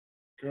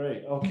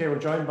Great. Okay, we're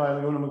joined by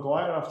Leona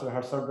Maguire after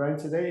her third round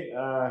today.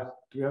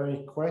 Do we have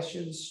any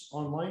questions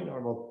online, or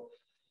well,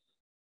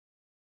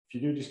 if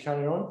you do, just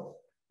carry on.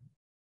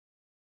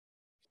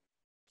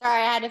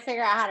 Sorry, I had to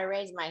figure out how to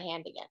raise my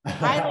hand again.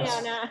 Hi,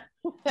 Leona.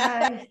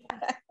 Hi.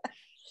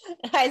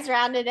 Nice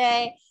round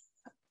today.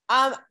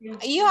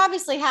 You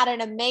obviously had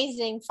an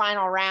amazing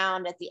final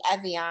round at the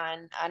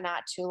Evian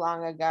not too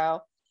long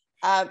ago.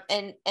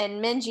 And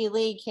Minjee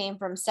Lee came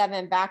from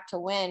 7 back to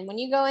win. When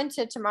you go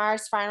into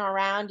tomorrow's final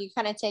round, you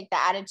kind of take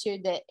the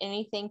attitude that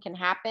anything can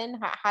happen.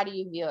 How do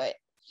you view it?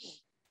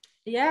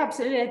 Yeah,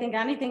 absolutely. I think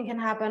anything can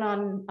happen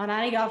on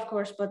any golf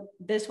course, but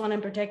this one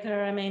in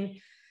particular, I mean,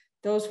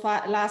 those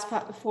last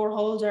 4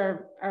 holes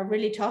are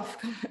really tough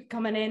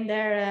coming in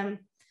there.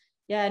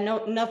 Yeah,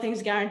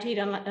 nothing's guaranteed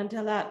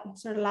until that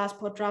sort of last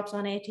putt drops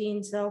on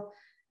 18. So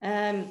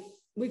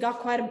we got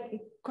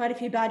quite a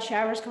few bad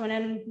showers coming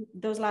in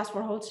those last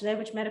 4 holes today,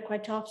 which made it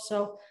quite tough.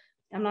 So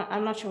I'm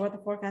not sure what the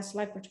forecast is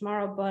like for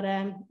tomorrow, but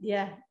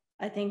yeah,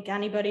 I think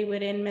anybody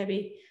within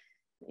maybe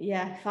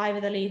 5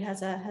 of the lead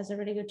has a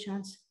really good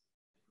chance.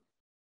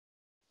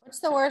 What's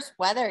the worst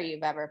weather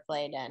you've ever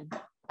played in,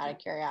 out of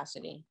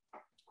curiosity?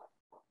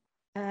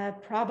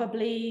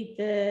 Probably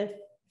the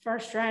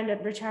first round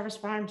at Rich Harvest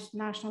Farms,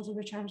 Nationals at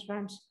Rich Harvest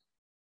Farms.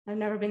 I've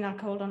never been that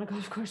cold on a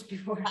golf course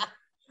before.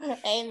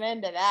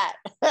 Amen to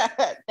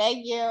that.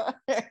 Thank you.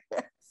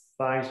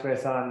 Thanks,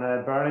 Beth.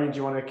 And Bernie, do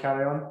you want to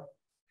carry on?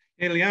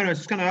 Yeah, Leona, I was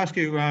just going to ask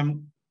you,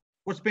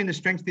 what's been the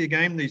strength of your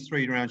game these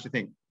 3 rounds, you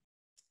think?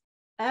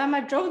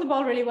 I've drove the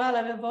ball really well.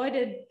 I've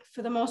avoided,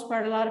 for the most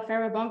part, a lot of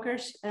fairway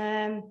bunkers.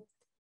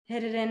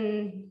 Hit it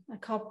in a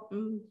cup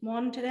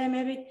 1 today,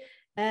 maybe.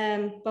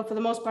 But for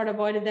the most part,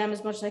 avoided them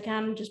as much as I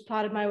can. Just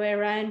plotted my way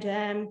around.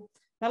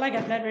 Felt like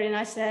I played really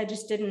nicely. I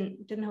just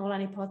didn't hold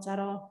any putts at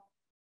all.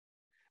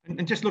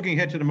 And just looking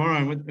ahead to tomorrow,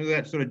 and with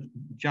that sort of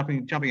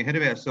jumping ahead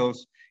of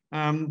ourselves,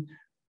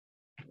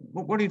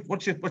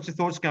 what's your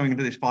thoughts going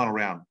into this final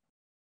round?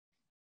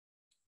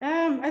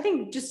 I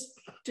think just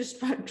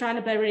trying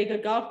to play really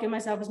good golf, give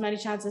myself as many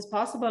chances as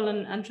possible,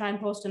 and try and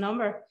post a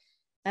number,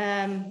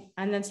 and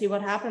then see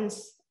what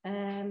happens.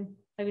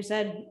 Like we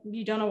said,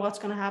 you don't know what's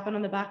going to happen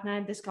on the back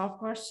nine of this golf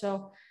course,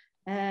 so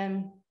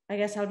I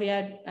guess I'll be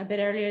out a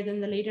bit earlier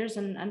than the leaders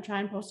and try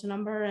and post a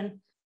number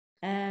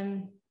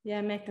and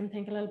make them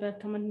think a little bit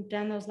coming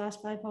down those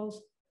last 5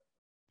 holes.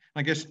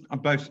 I guess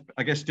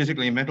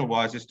physically and mental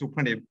wise, there's still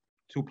plenty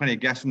of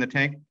gas in the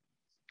tank.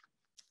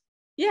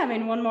 Yeah, I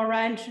mean, one more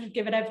round should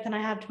give it everything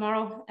I have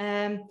tomorrow.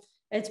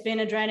 It's been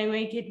a draining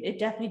week. It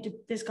definitely,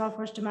 this golf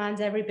course demands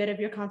every bit of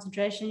your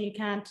concentration. You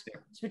can't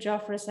switch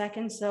off for a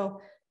second.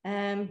 So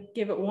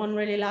give it one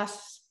really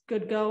last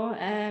good go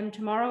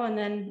tomorrow, and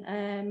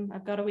then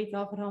I've got a week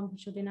off at home,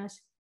 which will be nice.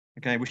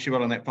 Okay, wish you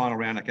well on that final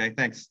round. Okay,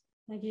 thanks.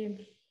 Thank you.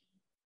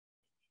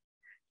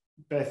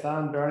 Beth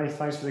Ann, Bernie,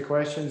 thanks for the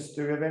questions.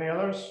 Do we have any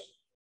others?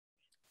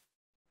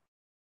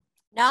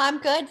 No, I'm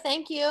good.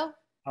 Thank you.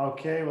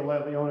 Okay, we'll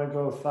let Leona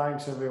go.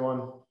 Thanks,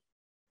 everyone.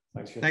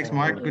 Thanks,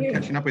 Mike. Good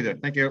catching up with you.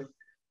 Thank you.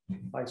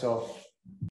 Thanks all.